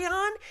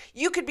Patreon?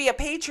 You could be a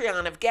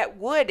Patreon of Get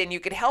Wood and you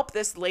could help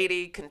this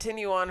lady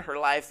continue on her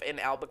life in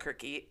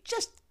Albuquerque.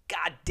 Just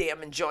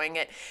goddamn enjoying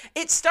it.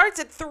 It starts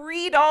at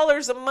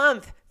 $3 a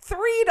month.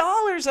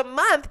 $3 a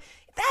month.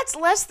 That's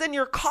less than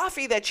your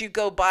coffee that you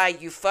go buy,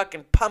 you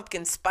fucking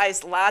pumpkin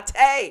spice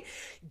latte.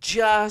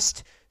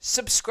 Just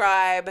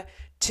subscribe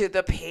to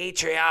the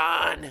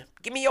Patreon.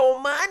 Give me your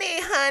money,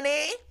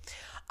 honey.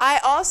 I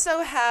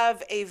also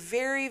have a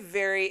very,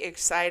 very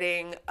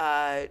exciting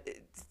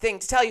thing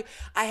to tell you.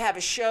 I have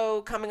a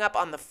show coming up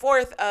on the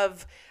 4th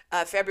of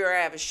February.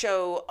 I have a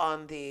show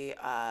on the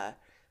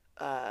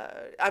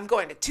I'm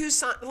going to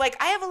Tucson. Like,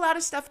 I have a lot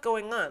of stuff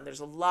going on.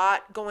 There's a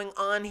lot going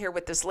on here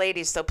with this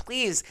lady. So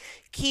please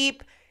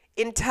keep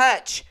in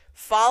touch.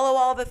 Follow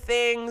all the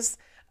things.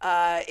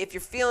 If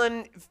you're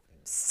feeling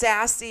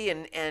sassy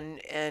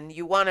and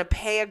you want to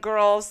pay a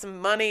girl some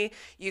money,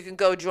 you can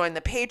go join the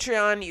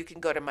Patreon. You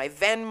can go to my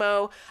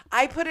Venmo.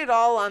 I put it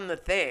all on the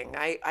thing.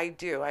 I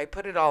do. I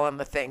put it all on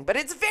the thing. But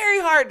it's very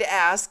hard to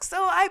ask.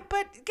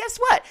 But guess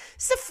what?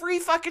 It's a free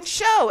fucking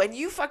show. And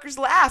you fuckers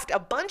laughed a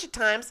bunch of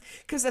times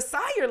because I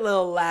saw your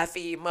little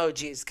laughy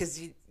emojis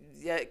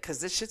because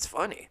this shit's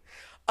funny.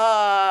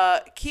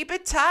 Keep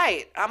it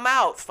tight. I'm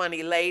out,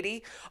 funny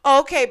lady.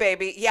 Okay,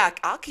 baby. Yeah,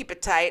 I'll keep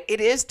it tight. It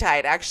is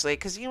tight, actually,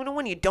 because you know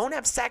when you don't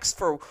have sex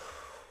for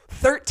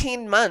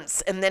 13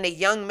 months and then a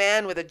young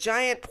man with a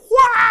giant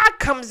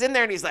comes in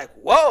there and he's like,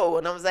 whoa.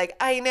 And I was like,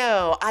 I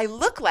know. I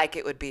look like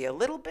it would be a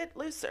little bit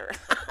looser.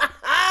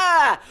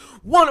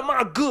 One of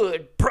my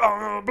good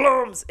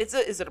problems. Is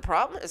it a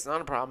problem? It's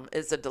not a problem.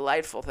 It's a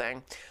delightful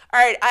thing. All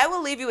right, I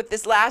will leave you with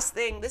this last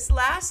thing. This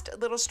last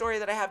little story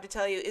that I have to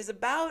tell you is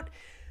about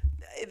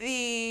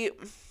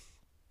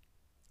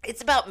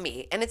it's about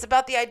me, and it's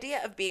about the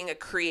idea of being a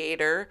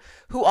creator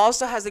who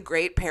also has a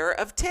great pair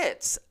of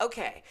tits.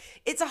 Okay,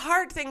 it's a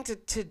hard thing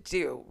to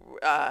do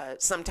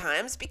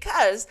sometimes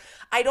because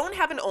I don't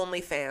have an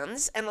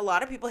OnlyFans, and a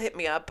lot of people hit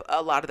me up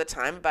a lot of the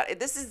time about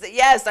it.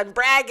 Yes, I'm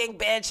bragging,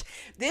 bitch.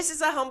 This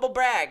is a humble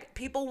brag.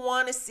 People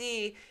want to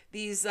see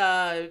these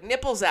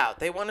nipples out.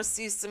 They want to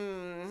see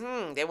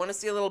they want to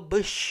see a little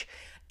bush,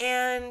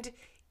 and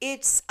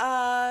it's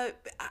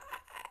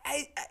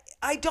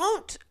I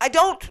don't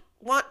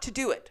want to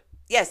do it.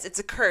 Yes, it's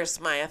a curse,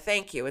 Maya.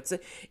 Thank you. It's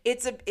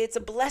a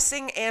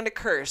blessing and a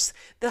curse.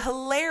 The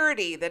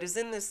hilarity that is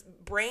in this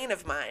brain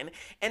of mine,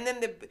 and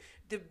then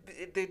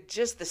the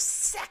just the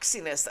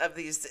sexiness of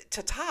these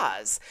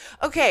tatas.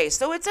 Okay,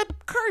 so it's a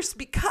curse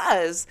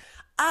because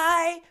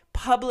I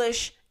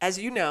publish, as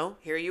you know,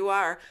 here you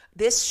are,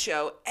 this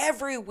show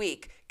every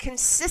week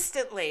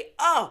consistently.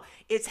 Oh,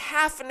 it's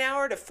half an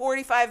hour to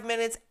 45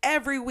 minutes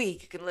every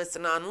week. You can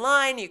listen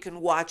online. You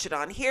can watch it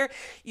on here.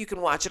 You can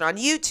watch it on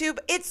YouTube.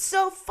 It's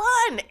so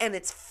fun and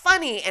it's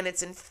funny and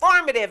it's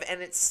informative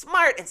and it's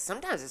smart and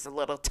sometimes it's a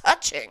little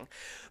touching.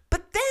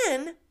 But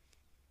then it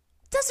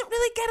doesn't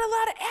really get a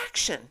lot of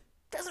action.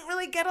 Doesn't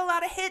really get a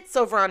lot of hits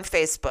over on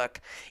Facebook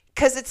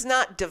because it's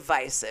not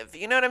divisive.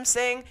 You know what I'm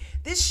saying?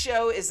 This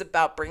show is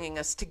about bringing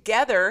us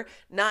together,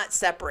 not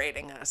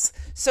separating us.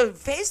 So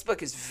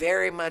Facebook is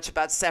very much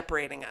about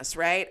separating us,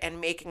 right? And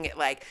making it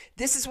like,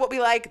 this is what we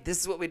like, this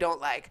is what we don't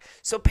like.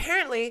 So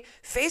apparently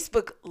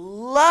Facebook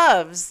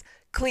loves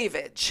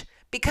cleavage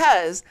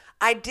because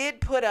I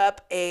did put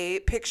up a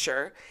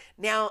picture.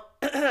 Now,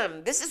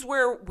 this is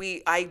where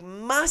I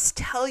must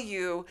tell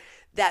you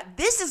that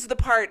this is the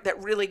part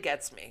that really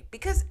gets me.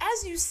 Because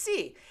as you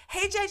see,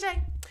 hey,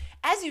 JJ,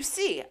 as you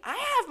see, I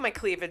have my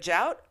cleavage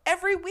out.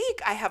 Every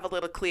week I have a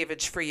little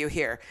cleavage for you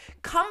here.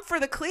 Come for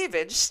the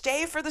cleavage,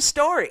 stay for the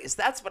stories.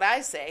 That's what I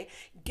say.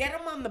 Get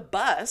them on the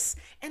bus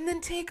and then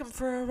take them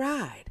for a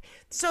ride.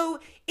 So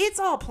it's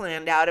all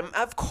planned out, and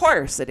of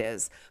course it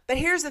is. But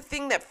here's the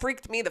thing that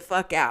freaked me the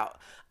fuck out.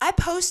 I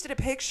posted a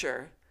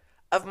picture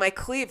of my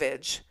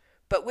cleavage,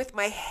 but with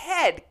my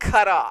head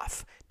cut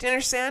off. Do you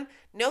understand?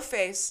 No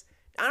face.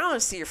 I don't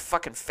want to see your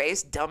fucking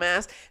face,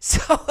 dumbass.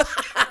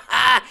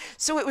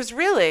 So it was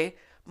really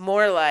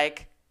more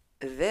like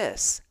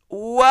this.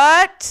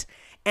 What?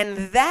 And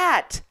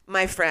that,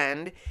 my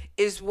friend,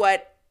 is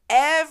what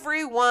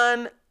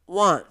everyone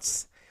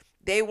wants.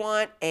 They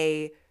want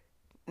a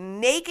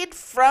naked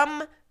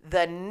from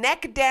the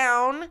neck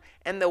down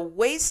and the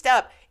waist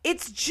up.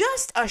 It's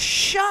just a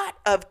shot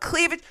of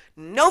cleavage.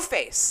 No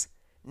face.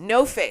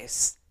 No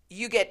face.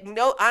 You get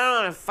no, I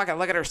don't want to fucking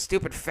look at her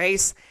stupid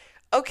face.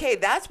 Okay,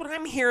 that's what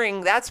I'm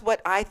hearing. That's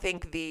what I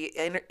think the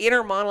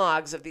inner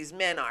monologues of these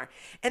men are.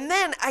 And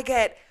then I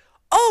get,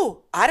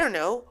 I don't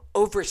know,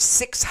 over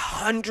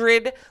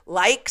 600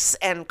 likes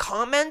and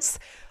comments.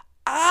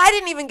 I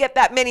didn't even get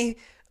that many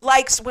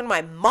likes when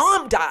my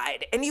mom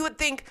died. And you would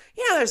think,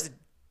 there's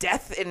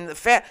death in the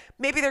family.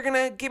 Maybe they're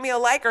going to give me a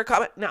like or a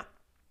comment.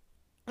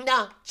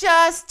 No,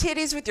 just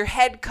titties with your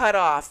head cut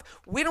off.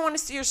 We don't want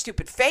to see your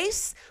stupid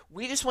face.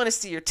 We just want to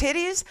see your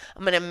titties.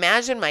 I'm going to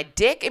imagine my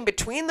dick in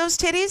between those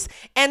titties.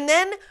 And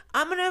then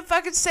I'm going to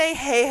fucking say,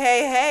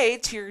 hey,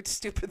 to your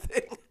stupid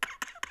thing.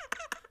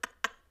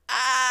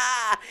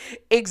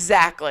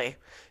 Exactly.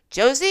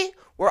 Josie,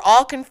 we're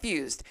all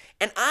confused.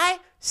 And I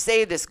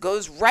say this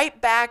goes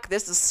right back,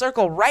 this is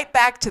circle right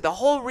back to the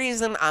whole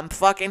reason I'm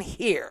fucking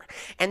here.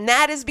 And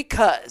that is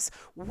because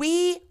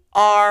we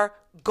are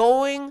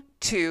going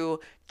to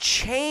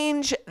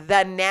change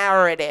the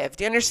narrative.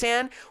 Do you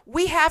understand?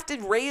 We have to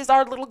raise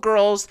our little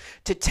girls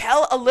to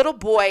tell a little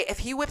boy if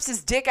he whips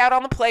his dick out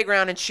on the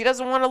playground and she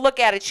doesn't want to look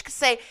at it, she can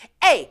say,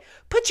 hey,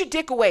 put your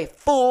dick away,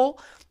 fool.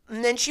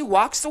 And then she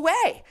walks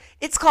away.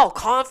 It's called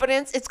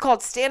confidence. It's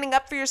called standing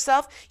up for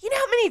yourself. You know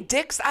how many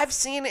dicks I've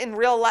seen in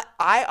real life,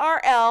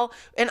 IRL,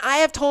 and I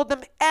have told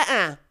them,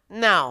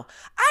 no.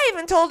 I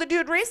even told a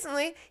dude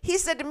recently, he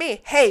said to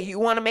me, hey, you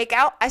want to make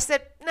out? I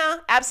said, no,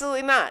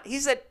 absolutely not. He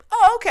said,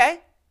 oh,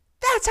 okay.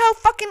 That's how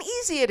fucking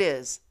easy it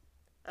is.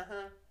 All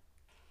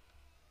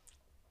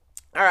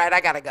right, I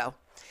gotta go.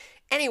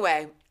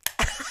 Anyway,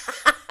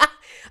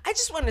 I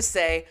just want to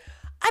say,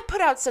 I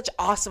put out such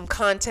awesome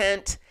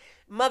content.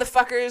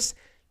 Motherfuckers,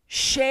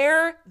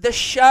 share the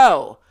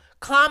show.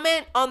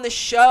 Comment on the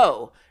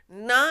show.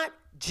 Not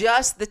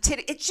just the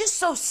titty. It's just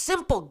so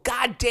simple,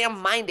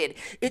 goddamn minded.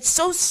 It's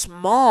so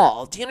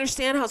small. Do you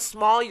understand how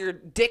small your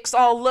dicks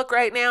all look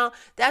right now?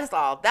 That's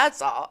all.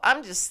 That's all.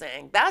 I'm just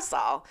saying. That's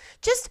all.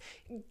 Just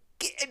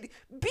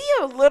be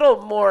a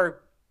little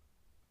more,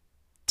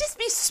 just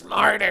be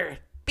smarter.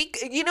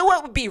 You know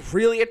what would be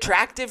really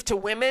attractive to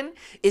women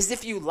is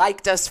if you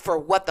liked us for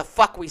what the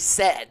fuck we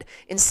said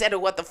instead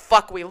of what the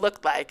fuck we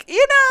looked like. You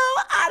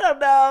know, I don't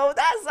know.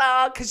 That's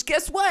all. Because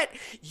guess what?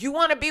 You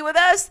want to be with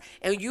us,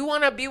 and you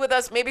want to be with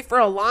us maybe for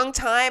a long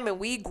time, and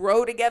we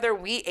grow together,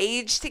 we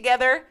age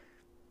together.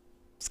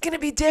 It's going to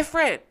be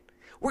different.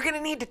 We're going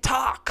to need to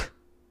talk,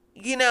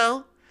 you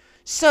know?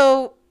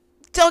 So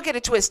don't get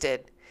it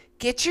twisted.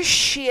 Get your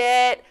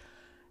shit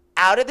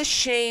out of the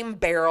shame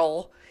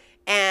barrel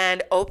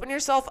and open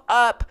yourself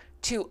up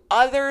to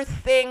other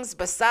things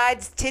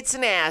besides tits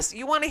and ass.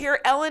 You want to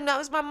hear Ellen? That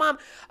was my mom.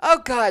 Oh,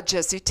 God,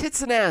 Jesse,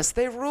 tits and ass,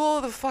 they rule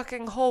the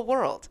fucking whole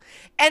world.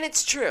 And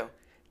it's true.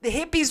 The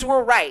hippies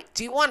were right.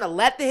 Do you want to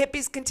let the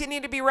hippies continue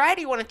to be right,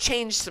 or you want to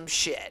change some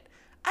shit?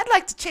 I'd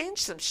like to change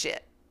some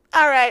shit.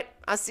 All right,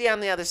 I'll see you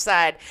on the other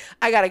side.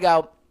 I got to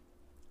go.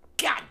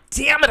 God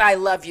damn it, I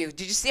love you.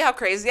 Did you see how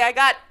crazy I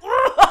got?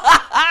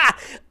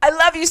 I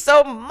love you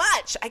so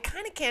much. I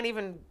kind of can't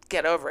even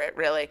get over it,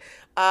 really.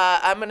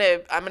 I'm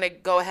gonna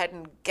go ahead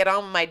and get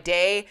on with my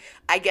day.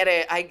 I get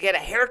a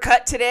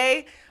haircut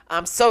today.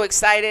 I'm so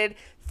excited.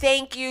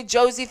 Thank you,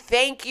 Josie.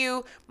 Thank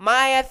you,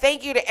 Maya.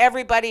 Thank you to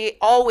everybody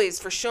always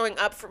for showing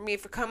up for me,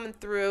 for coming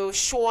through.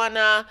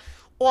 Shauna,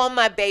 all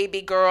my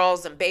baby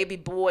girls and baby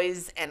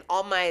boys and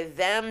all my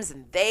thems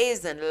and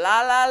theys and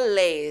la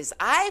lays.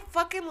 I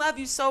fucking love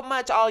you so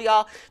much, all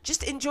y'all.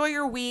 Just enjoy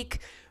your week.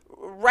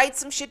 Write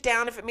some shit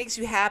down if it makes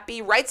you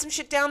happy. Write some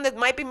shit down that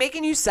might be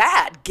making you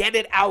sad. Get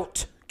it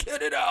out.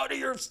 Get it out of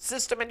your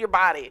system and your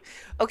body.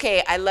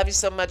 Okay, I love you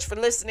so much for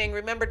listening.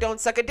 Remember, don't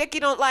suck a dick you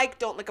don't like.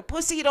 Don't lick a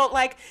pussy you don't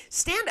like.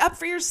 Stand up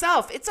for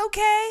yourself. It's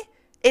okay.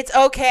 It's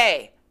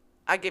okay.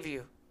 I give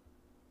you.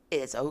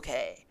 It's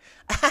okay.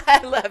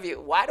 I love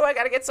you. Why do I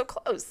got to get so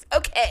close?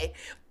 Okay.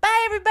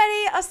 Bye,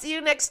 everybody. I'll see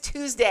you next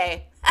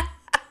Tuesday.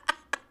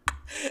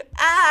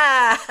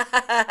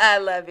 I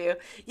love you.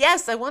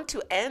 Yes, I want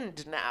to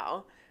end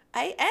now.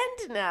 I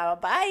end now.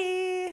 Bye.